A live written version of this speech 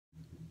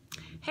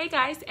Hey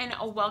guys, and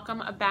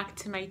welcome back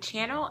to my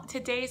channel.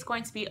 Today is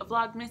going to be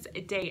Vlogmas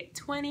Day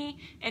 20,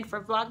 and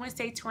for Vlogmas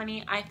Day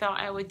 20 I thought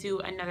I would do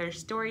another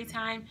story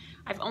time.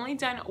 I've only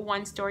done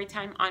one story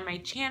time on my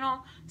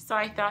channel, so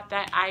I thought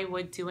that I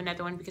would do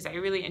another one because I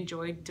really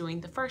enjoyed doing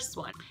the first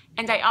one.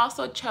 And I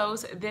also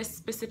chose this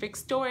specific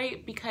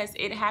story because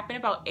it happened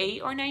about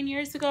 8 or 9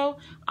 years ago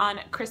on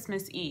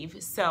Christmas Eve,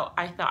 so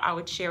I thought I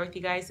would share with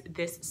you guys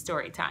this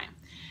story time.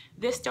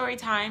 This story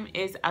time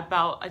is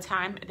about a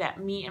time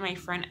that me and my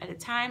friend at the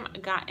time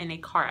got in a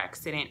car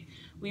accident.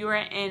 We were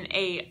in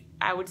a,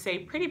 I would say,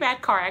 pretty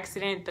bad car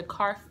accident. The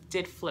car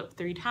did flip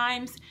 3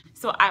 times.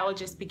 So I will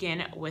just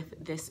begin with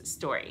this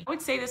story. I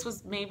would say this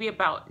was maybe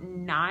about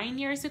 9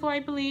 years ago, I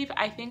believe.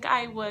 I think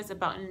I was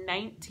about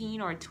 19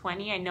 or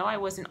 20. I know I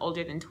wasn't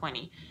older than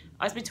 20.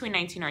 I was between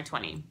 19 or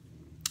 20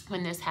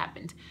 when this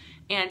happened.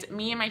 And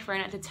me and my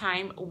friend at the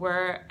time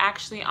were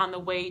actually on the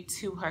way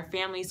to her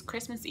family's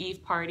Christmas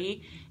Eve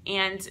party,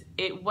 and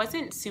it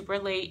wasn't super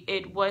late.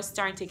 It was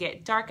starting to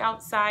get dark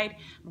outside,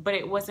 but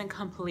it wasn't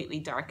completely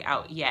dark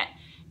out yet.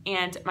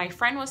 And my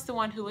friend was the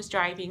one who was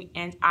driving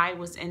and I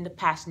was in the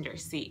passenger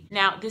seat.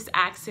 Now, this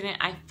accident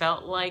I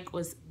felt like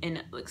was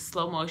in like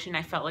slow motion.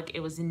 I felt like it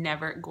was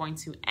never going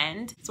to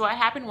end. So what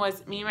happened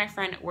was me and my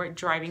friend were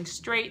driving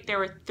straight. There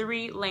were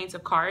 3 lanes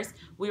of cars.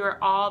 We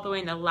were all the way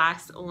in the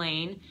last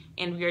lane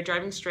and we were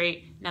driving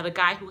straight. Now the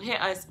guy who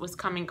hit us was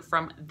coming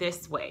from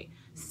this way.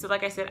 So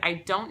like I said,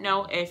 I don't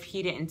know if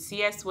he didn't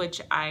see us, which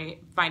I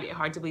find it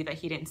hard to believe that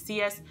he didn't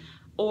see us,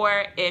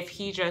 or if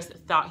he just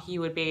thought he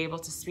would be able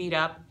to speed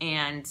up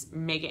and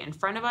make it in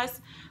front of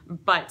us,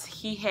 but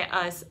he hit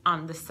us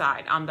on the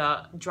side, on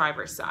the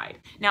driver's side.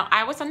 Now,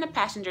 I was on the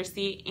passenger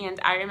seat, and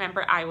I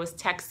remember I was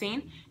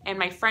texting, and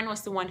my friend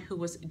was the one who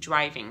was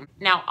driving.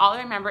 Now, all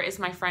I remember is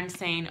my friend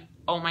saying,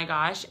 "Oh my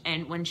gosh,"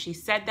 and when she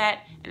said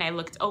that, and I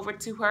looked over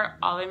to her,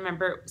 all I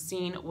remember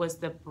seeing was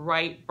the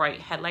bright, bright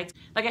headlights.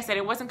 Like I said,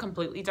 it wasn't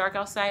completely dark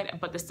outside,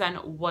 but the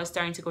sun was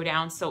starting to go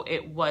down, so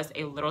it was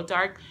a little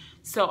dark.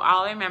 So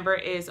all I remember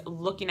is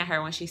looking at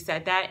her when she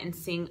said that and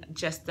seeing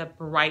just the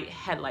bright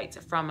headlights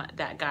from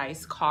that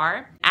guy's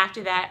car.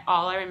 After that,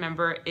 all I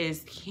remember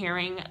is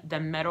hearing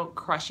the metal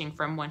crushing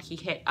from when he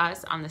hit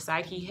us on the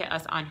side. He hit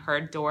us on her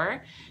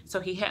door. So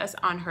he hit us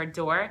on her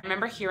door. I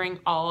remember hearing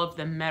all of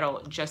the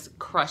metal just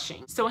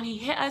crushing. So when he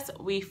hit us,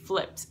 we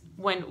flipped.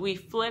 When we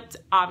flipped,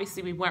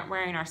 obviously we weren't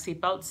wearing our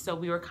seatbelts, so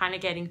we were kind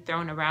of getting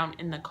thrown around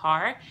in the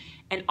car,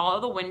 and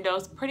all the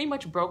windows pretty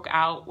much broke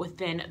out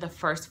within the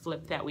first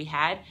flip that we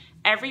had.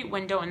 Every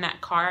window in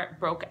that car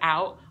broke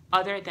out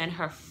other than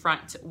her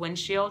front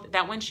windshield.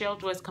 That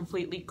windshield was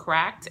completely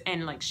cracked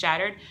and like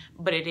shattered,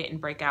 but it didn't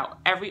break out.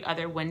 Every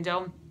other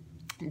window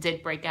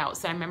did break out.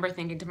 So I remember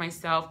thinking to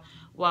myself,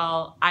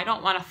 well, I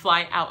don't want to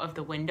fly out of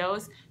the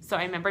windows. So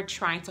I remember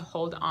trying to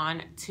hold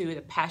on to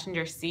the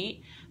passenger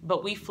seat,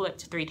 but we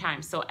flipped 3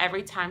 times. So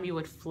every time we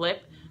would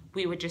flip,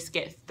 we would just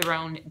get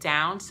thrown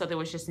down. So there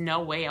was just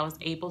no way I was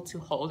able to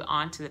hold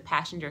on to the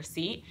passenger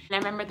seat. And I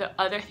remember the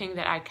other thing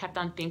that I kept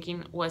on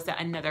thinking was that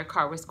another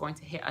car was going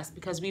to hit us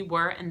because we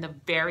were in the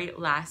very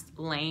last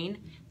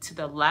lane to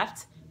the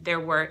left. There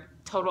were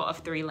total of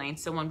 3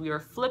 lanes. So when we were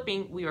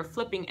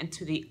flipping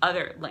into the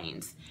other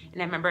lanes.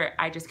 And I remember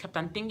I just kept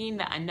on thinking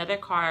that another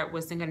car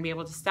wasn't going to be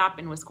able to stop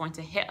and was going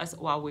to hit us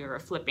while we were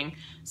flipping.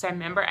 So I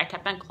remember I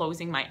kept on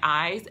closing my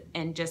eyes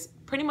and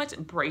just pretty much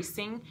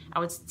bracing. I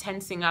was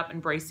tensing up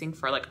and bracing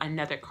for like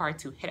another car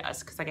to hit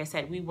us because like I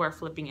said, we were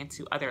flipping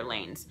into other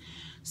lanes.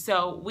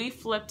 So we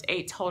flipped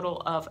a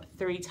total of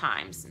 3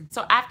 times.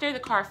 So after the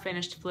car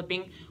finished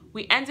flipping,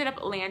 we ended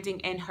up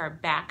landing in her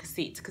back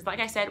seat because like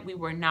I said, we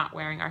were not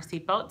wearing our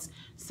seatbelts.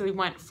 So we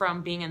went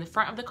from being in the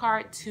front of the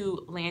car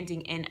to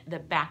landing in the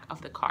back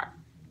of the car.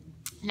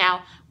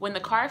 Now, when the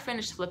car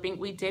finished flipping,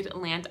 we did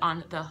land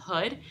on the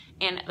hood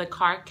and the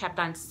car kept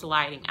on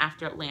sliding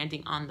after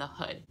landing on the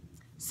hood.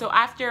 So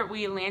after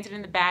we landed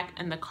in the back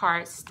and the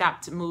car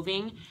stopped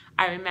moving,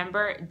 I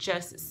remember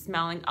just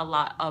smelling a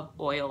lot of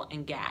oil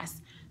and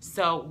gas.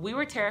 So we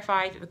were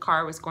terrified that the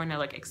car was going to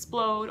like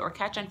explode or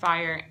catch on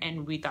fire,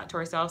 and we thought to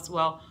ourselves,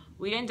 well,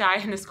 we didn't die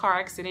in this car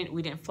accident,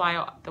 we didn't fly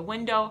out the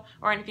window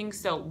or anything,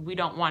 so we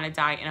don't want to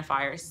die in a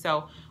fire.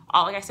 So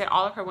like I said,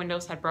 all of her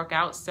windows had broke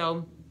out.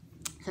 So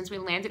since we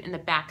landed in the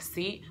back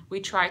seat, we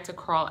tried to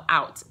crawl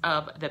out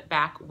of the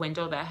back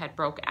window that had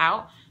broke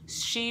out.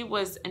 She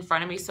was in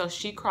front of me, so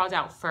she crawled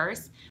out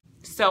first.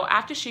 So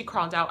after she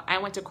crawled out, I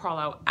went to crawl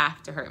out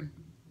after her.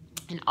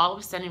 And all of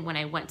a sudden, when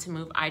I went to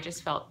move, I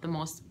just felt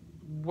the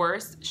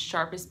worst,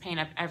 sharpest pain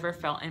I've ever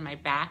felt in my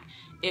back.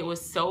 It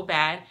was so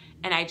bad,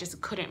 and I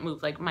just couldn't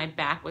move. Like my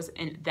back was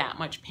in that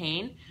much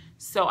pain.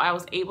 So I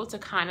was able to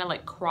kind of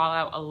like crawl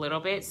out a little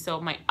bit. So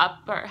my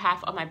upper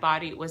half of my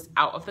body was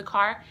out of the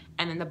car,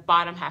 and then the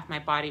bottom half of my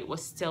body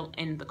was still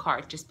in the car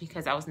just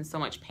because I was in so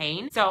much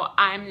pain. So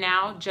I'm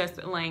now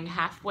just laying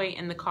halfway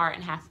in the car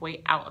and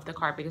halfway out of the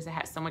car because I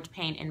had so much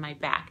pain in my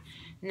back.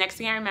 Next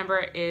thing I remember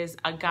is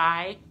a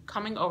guy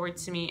coming over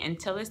to me, and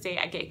till this day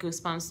I get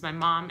goosebumps. My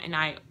mom and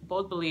I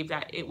both believe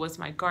that it was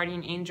my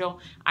guardian angel.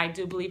 I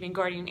do believe in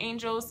guardian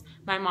angels.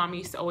 My mom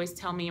used to always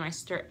tell me and my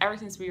sister ever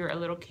since we were a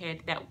little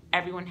kid that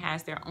everyone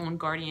has their own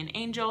guardian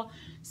angel.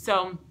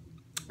 So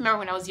remember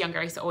when I was younger,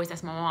 I used to always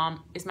ask my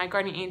mom, is my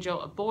guardian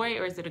angel a boy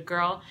or is it a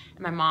girl?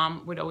 And my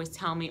mom would always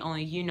tell me,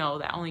 only you know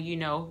that, only you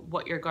know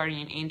what your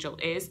guardian angel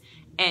is.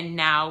 And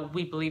now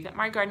we believe that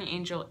my guardian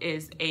angel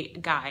is a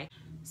guy.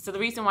 So the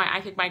reason why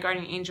I think my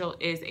guardian angel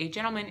is a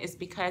gentleman is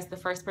because the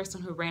first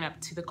person who ran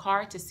up to the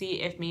car to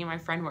see if me and my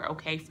friend were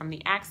okay from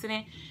the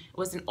accident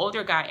was an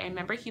older guy. I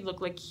remember he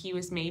looked like he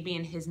was maybe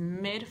in his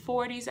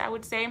mid-40s, I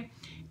would say.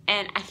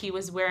 And he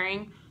was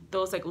wearing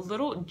those like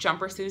little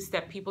jumper suits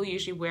that people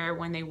usually wear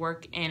when they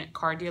work in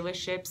car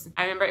dealerships.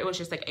 I remember it was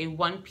just like a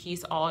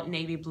one-piece all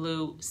navy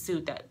blue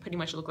suit that pretty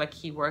much looked like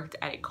he worked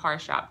at a car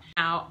shop.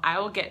 Now I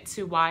will get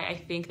to why I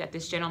think that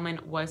this gentleman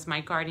was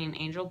my guardian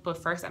angel, but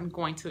first I'm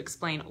going to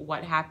explain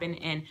what happened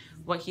and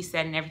what he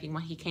said and everything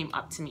when he came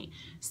up to me.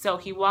 So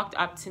he walked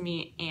up to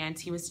me and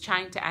he was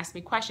trying to ask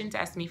me questions,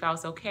 ask me if I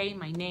was okay,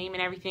 my name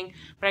and everything,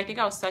 but I think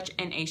I was such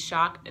in a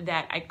shock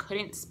that I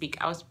couldn't speak.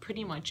 I was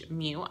pretty much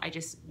mute. I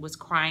just was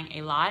crying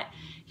a lot.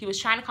 He was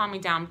trying to calm me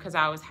down because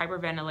I was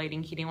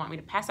hyperventilating. He didn't want me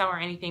to pass out or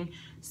anything.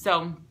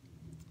 So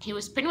he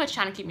was pretty much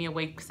trying to keep me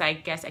awake because I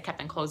guess I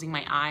kept on closing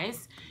my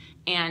eyes.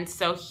 And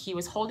so he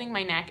was holding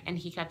my neck and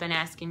he kept on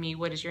asking me,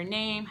 what is your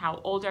name?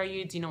 How old are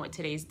you? Do you know what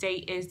today's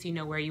date is? Do you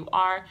know where you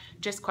are?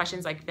 Just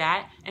questions like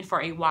that. And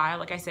for a while,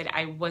 like I said,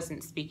 I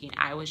wasn't speaking.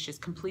 I was just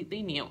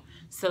completely mute.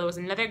 So there was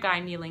another guy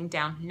kneeling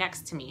down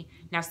next to me.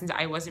 Now, since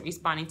I wasn't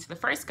responding to the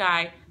first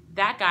guy,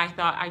 that guy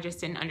thought I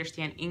just didn't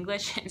understand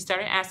English and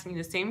started asking me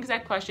the same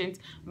exact questions,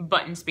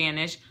 but in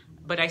Spanish,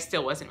 but I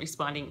still wasn't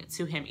responding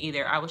to him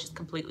either. I was just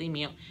completely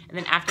mute. And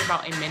then after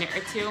about a minute or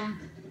two,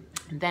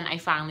 then I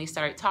finally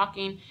started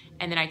talking,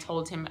 and then I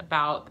told him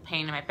about the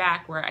pain in my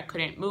back where I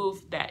couldn't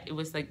move, that it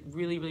was like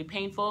really, really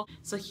painful.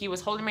 So he was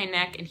holding my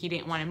neck and he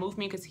didn't want to move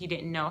me because he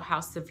didn't know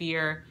how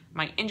severe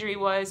my injury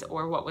was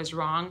or what was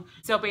wrong.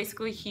 So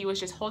basically he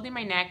was just holding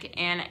my neck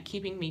and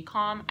keeping me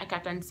calm. I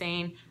kept on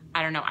saying,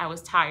 I don't know, I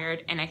was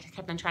tired, and I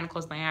kept on trying to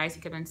close my eyes.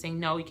 He kept on saying,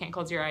 no, you can't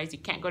close your eyes, you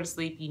can't go to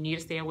sleep, you need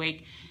to stay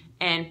awake,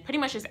 and pretty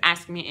much just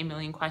asking me a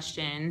million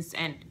questions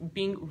and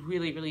being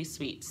really, really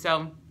sweet.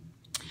 So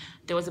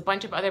there was a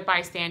bunch of other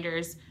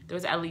bystanders. There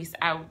was at least,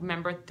 I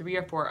remember, 3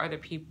 or 4 other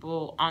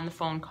people on the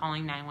phone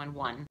calling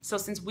 911. So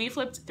since we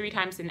flipped 3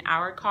 times in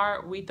our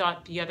car, we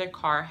thought the other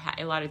car had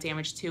a lot of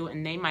damage too,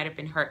 and they might have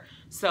been hurt.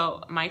 So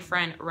my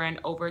friend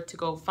ran over to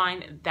go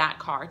find that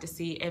car to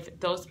see if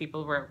those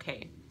people were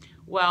okay.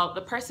 Well,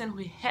 the person who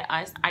hit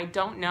us, I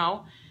don't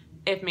know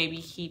if maybe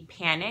he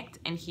panicked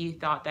and he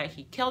thought that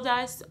he killed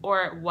us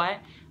or what,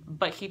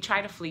 but he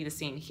tried to flee the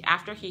scene.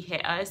 After he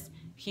hit us,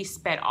 he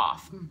sped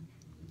off.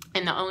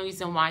 And the only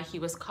reason why he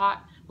was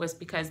caught was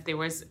because there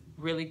was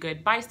really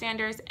good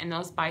bystanders, and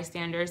those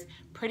bystanders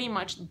pretty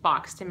much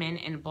boxed him in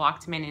and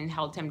blocked him in and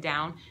held him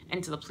down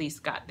until the police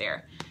got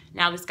there.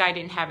 Now, this guy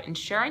didn't have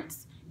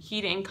insurance. He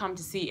didn't come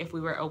to see if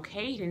we were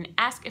okay. He didn't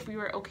ask if we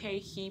were okay.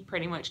 He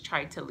pretty much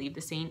tried to leave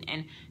the scene,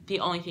 and the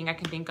only thing I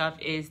can think of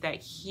is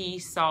that he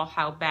saw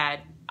how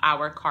bad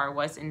our car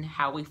was and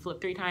how we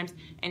flipped 3 times,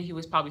 and he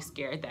was probably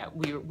scared that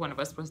one of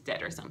us was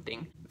dead or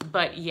something.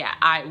 But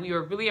yeah, we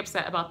were really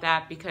upset about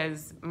that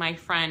because my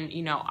friend,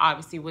 you know,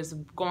 obviously was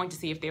going to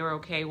see if they were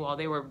okay while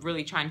they were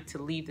really trying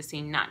to leave the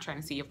scene, not trying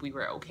to see if we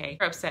were okay.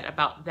 We were upset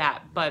about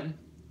that, but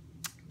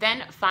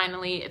then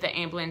finally the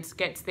ambulance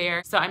gets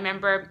there. So I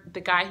remember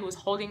the guy who was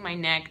holding my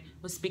neck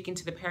was speaking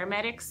to the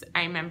paramedics.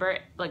 I remember,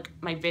 like,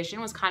 my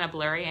vision was kind of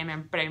blurry,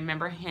 but I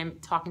remember him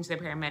talking to the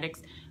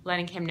paramedics,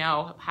 letting him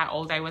know how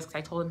old I was, because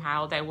I told him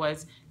how old I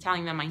was,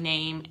 telling them my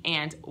name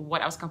and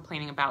what I was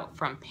complaining about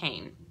from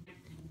pain.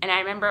 And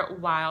I remember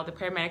while the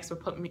paramedics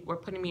were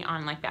putting me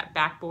on like that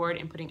backboard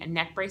and putting a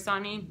neck brace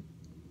on me,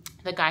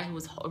 the guy who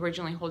was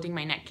originally holding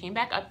my neck came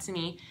back up to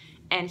me,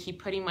 and he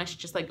pretty much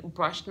just like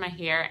brushed my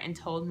hair and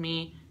told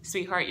me,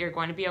 sweetheart, you're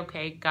going to be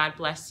okay. God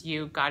bless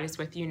you. God is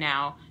with you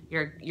now.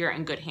 You're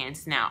in good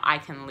hands now. I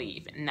can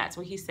leave. And that's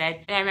what he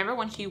said. And I remember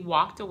when he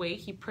walked away,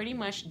 he pretty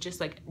much just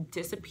like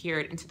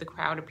disappeared into the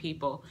crowd of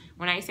people.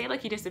 When I say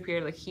like he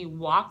disappeared, like he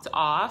walked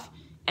off,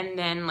 and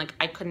then like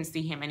I couldn't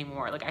see him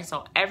anymore. Like I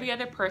saw every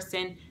other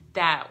person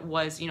that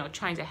was, you know,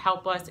 trying to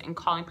help us and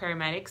calling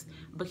paramedics,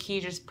 but he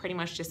just pretty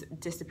much just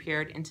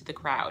disappeared into the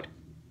crowd.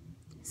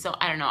 So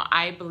I don't know,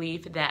 I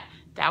believe that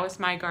that was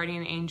my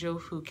guardian angel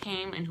who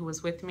came and who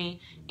was with me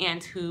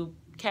and who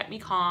kept me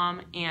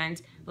calm and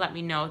let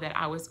me know that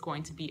I was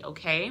going to be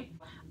okay.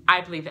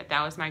 I believe that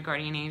that was my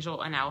guardian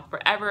angel, and I'll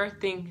forever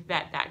think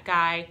that that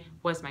guy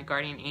was my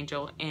guardian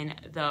angel in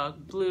the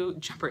blue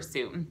jumper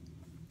suit.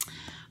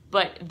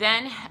 But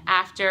then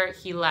after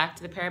he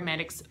left, the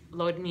paramedics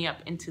loaded me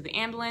up into the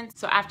ambulance.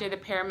 So after the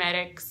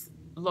paramedics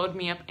loaded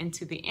me up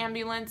into the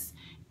ambulance,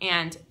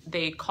 and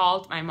they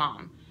called my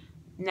mom.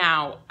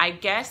 Now, I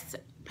guess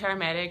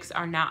paramedics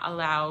are not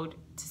allowed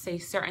to say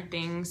certain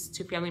things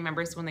to family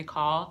members when they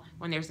call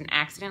when there's an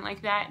accident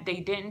like that.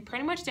 They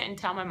pretty much didn't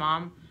tell my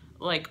mom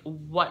like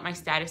what my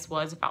status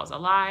was, if I was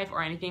alive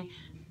or anything.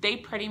 They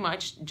pretty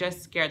much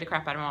just scared the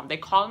crap out of my mom. They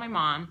called my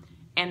mom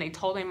and they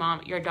told my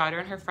mom, your daughter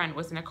and her friend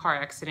was in a car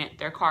accident.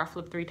 Their car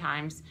flipped 3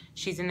 times.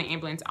 She's in the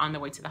ambulance on the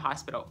way to the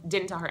hospital.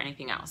 Didn't tell her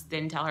anything else.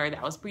 Didn't tell her that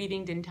I was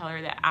breathing. Didn't tell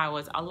her that I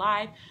was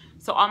alive.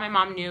 So all my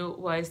mom knew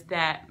was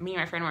that me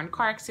and my friend were in a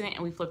car accident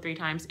and we flipped 3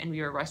 times and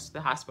we were rushed to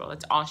the hospital.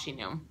 That's all she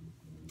knew.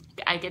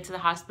 I get to the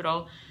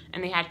hospital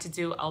and they had to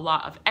do a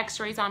lot of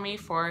x-rays on me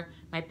for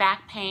my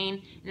back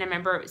pain, and I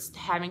remember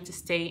having to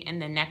stay in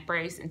the neck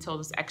brace until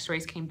those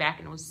x-rays came back,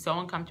 and it was so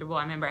uncomfortable.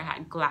 I remember I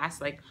had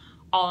glass like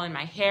all in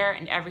my hair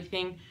and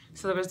everything.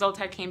 So the results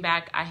had came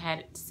back. I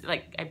had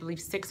like, I believe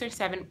 6 or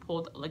 7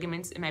 pulled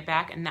ligaments in my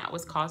back, and that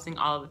was causing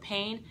all of the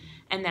pain.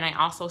 And then I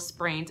also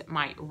sprained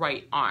my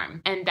right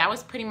arm. And that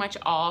was pretty much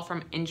all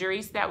from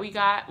injuries that we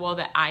got. Well,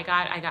 that I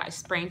got a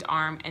sprained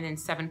arm and then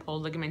 7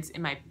 pulled ligaments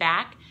in my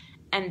back.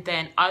 And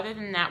then other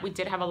than that, we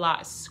did have a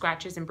lot of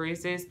scratches and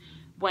bruises.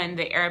 When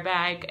the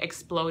airbag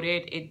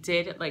exploded, it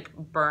did like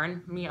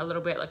burn me a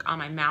little bit like on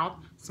my mouth.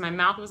 So my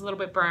mouth was a little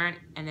bit burnt,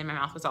 and then my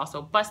mouth was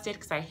also busted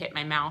because I hit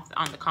my mouth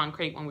on the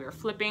concrete when we were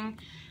flipping.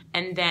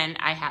 And then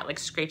I had like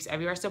scrapes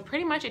everywhere. So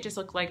pretty much it just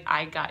looked like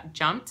I got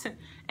jumped,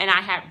 and I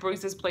had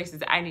bruises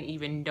places I didn't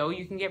even know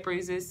you can get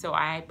bruises. So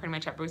I pretty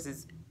much had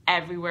bruises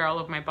everywhere all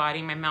over my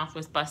body. My mouth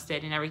was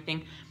busted and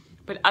everything.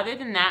 But other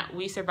than that,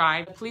 we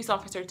survived. The police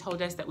officer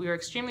told us that we were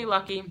extremely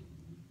lucky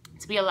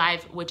to be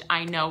alive, which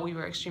I know we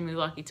were extremely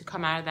lucky to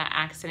come out of that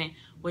accident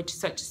with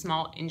such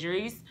small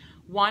injuries.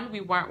 One,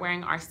 we weren't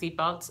wearing our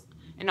seatbelts,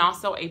 and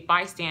also a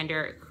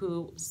bystander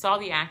who saw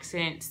the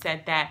accident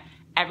said that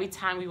every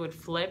time we would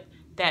flip,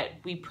 that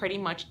we pretty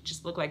much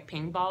just looked like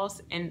ping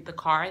balls in the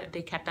car, that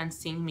they kept on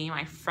seeing me and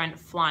my friend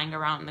flying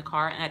around in the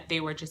car, and that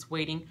they were just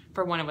waiting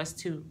for one of us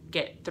to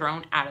get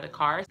thrown out of the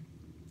car.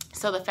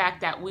 So the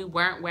fact that we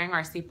weren't wearing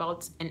our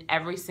seatbelts and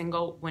every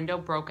single window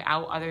broke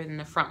out other than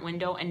the front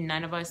window and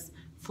none of us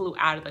flew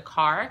out of the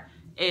car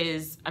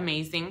is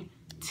amazing.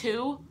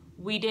 2,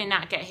 we did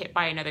not get hit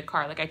by another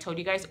car. Like I told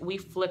you guys, we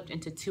flipped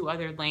into 2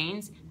 other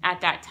lanes. At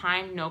that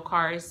time, no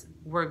cars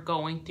were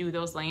going through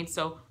those lanes,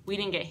 so we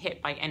didn't get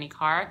hit by any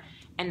car.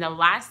 And the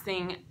last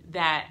thing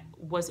that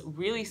was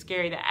really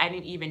scary that I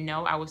didn't even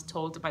know, I was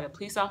told by the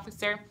police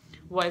officer,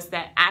 was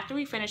that after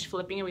we finished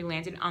flipping and we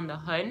landed on the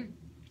hood,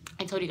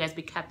 I told you guys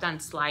we kept on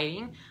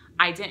sliding.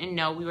 I didn't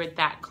know we were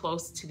that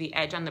close to the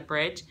edge on the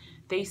bridge.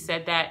 They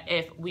said that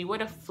if we would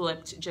have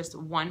flipped just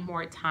one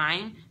more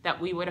time, that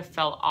we would have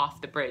fell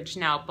off the bridge.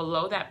 Now,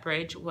 below that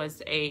bridge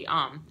was a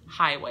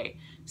highway.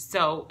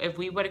 So if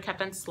we would have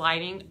kept on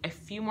sliding a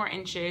few more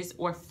inches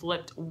or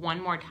flipped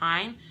one more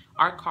time,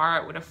 our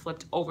car would have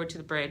flipped over to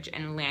the bridge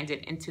and landed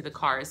into the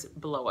cars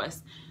below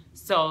us.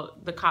 So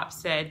the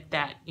cops said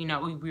that, you know,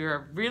 we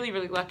were really,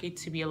 really lucky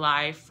to be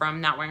alive, from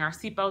not wearing our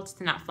seatbelts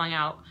to not flying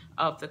out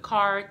of the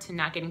car to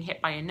not getting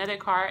hit by another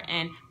car,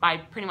 and by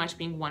pretty much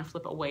being one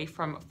flip away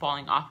from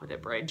falling off of the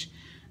bridge.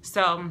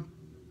 So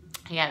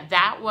yeah,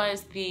 that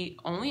was the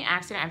only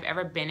accident I've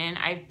ever been in.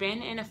 I've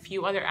been in a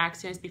few other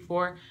accidents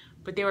before,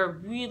 but they were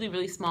really,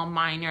 really small,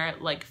 minor,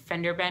 like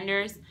fender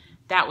benders.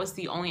 That was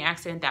the only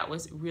accident that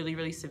was really,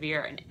 really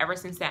severe. And ever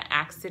since that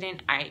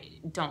accident, I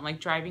don't like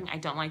driving. I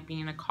don't like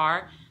being in a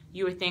car.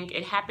 You would think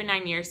it happened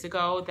 9 years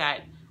ago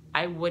that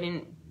I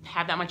wouldn't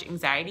have that much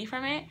anxiety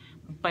from it,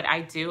 but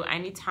I do.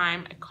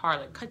 Anytime a car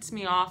like cuts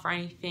me off or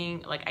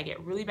anything, like I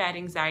get really bad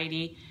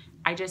anxiety.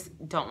 I just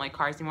don't like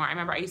cars anymore. I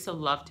remember I used to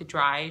love to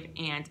drive,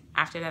 and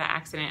after that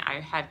accident,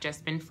 I have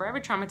just been forever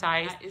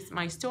traumatized. That is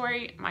my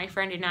story. My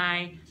friend and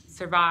I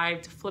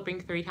survived flipping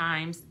 3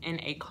 times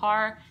in a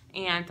car,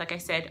 and like I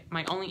said,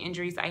 my only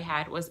injuries I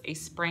had was a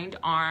sprained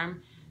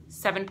arm,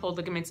 7 pulled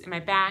ligaments in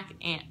my back,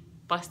 and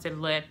busted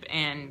lip,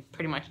 and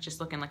pretty much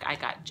just looking like I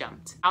got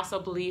jumped. I also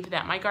believe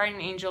that my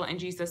guardian angel and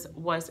Jesus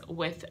was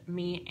with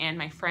me and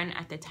my friend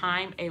at the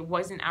time. It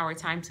wasn't our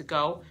time to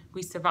go.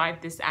 We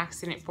survived this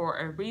accident for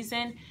a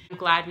reason. I'm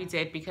glad we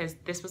did, because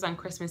this was on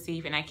Christmas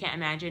Eve, and I can't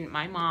imagine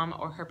my mom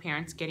or her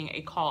parents getting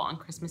a call on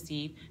Christmas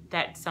Eve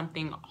that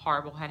something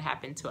horrible had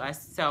happened to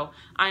us. So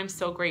I'm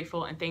so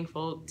grateful and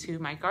thankful to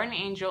my guardian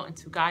angel and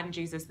to God and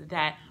Jesus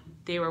that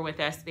they were with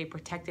us, they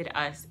protected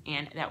us,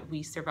 and that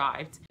we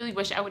survived. I really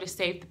wish I would have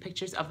saved the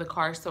pictures of the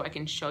car so I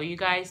can show you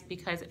guys,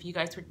 because if you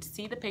guys were to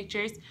see the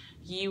pictures,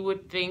 you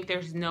would think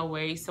there's no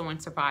way someone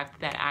survived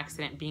that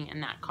accident being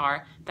in that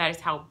car. That is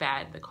how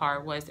bad the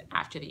car was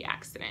after the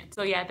accident.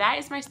 So yeah, that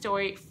is my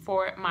story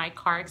for my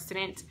car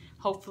accident.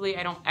 Hopefully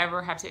I don't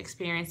ever have to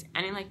experience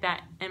anything like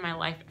that in my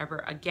life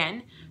ever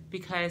again,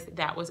 because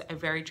that was a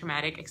very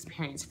traumatic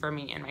experience for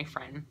me and my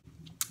friend.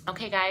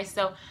 Okay guys,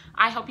 so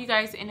I hope you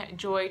guys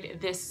enjoyed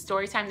this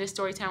story time. This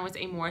story time was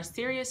a more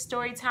serious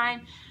story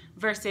time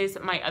versus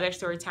my other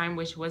story time,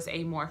 which was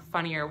a more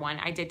funnier one.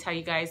 I did tell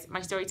you guys my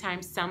story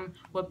times, some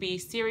will be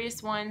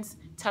serious ones,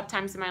 tough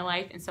times in my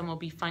life, and some will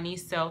be funny.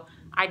 So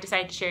I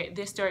decided to share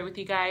this story with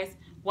you guys.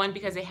 One,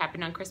 because they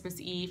happened on Christmas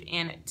Eve,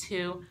 and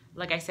two,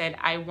 like I said,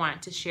 I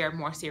want to share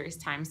more serious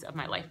times of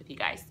my life with you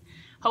guys.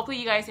 Hopefully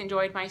you guys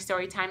enjoyed my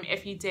story time.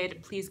 If you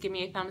did, please give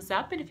me a thumbs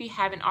up. And if you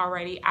haven't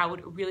already, I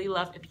would really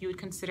love if you would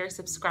consider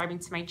subscribing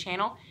to my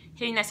channel,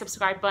 hitting that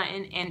subscribe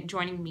button, and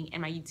joining me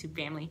and my YouTube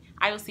family.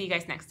 I will see you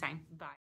guys next time. Bye.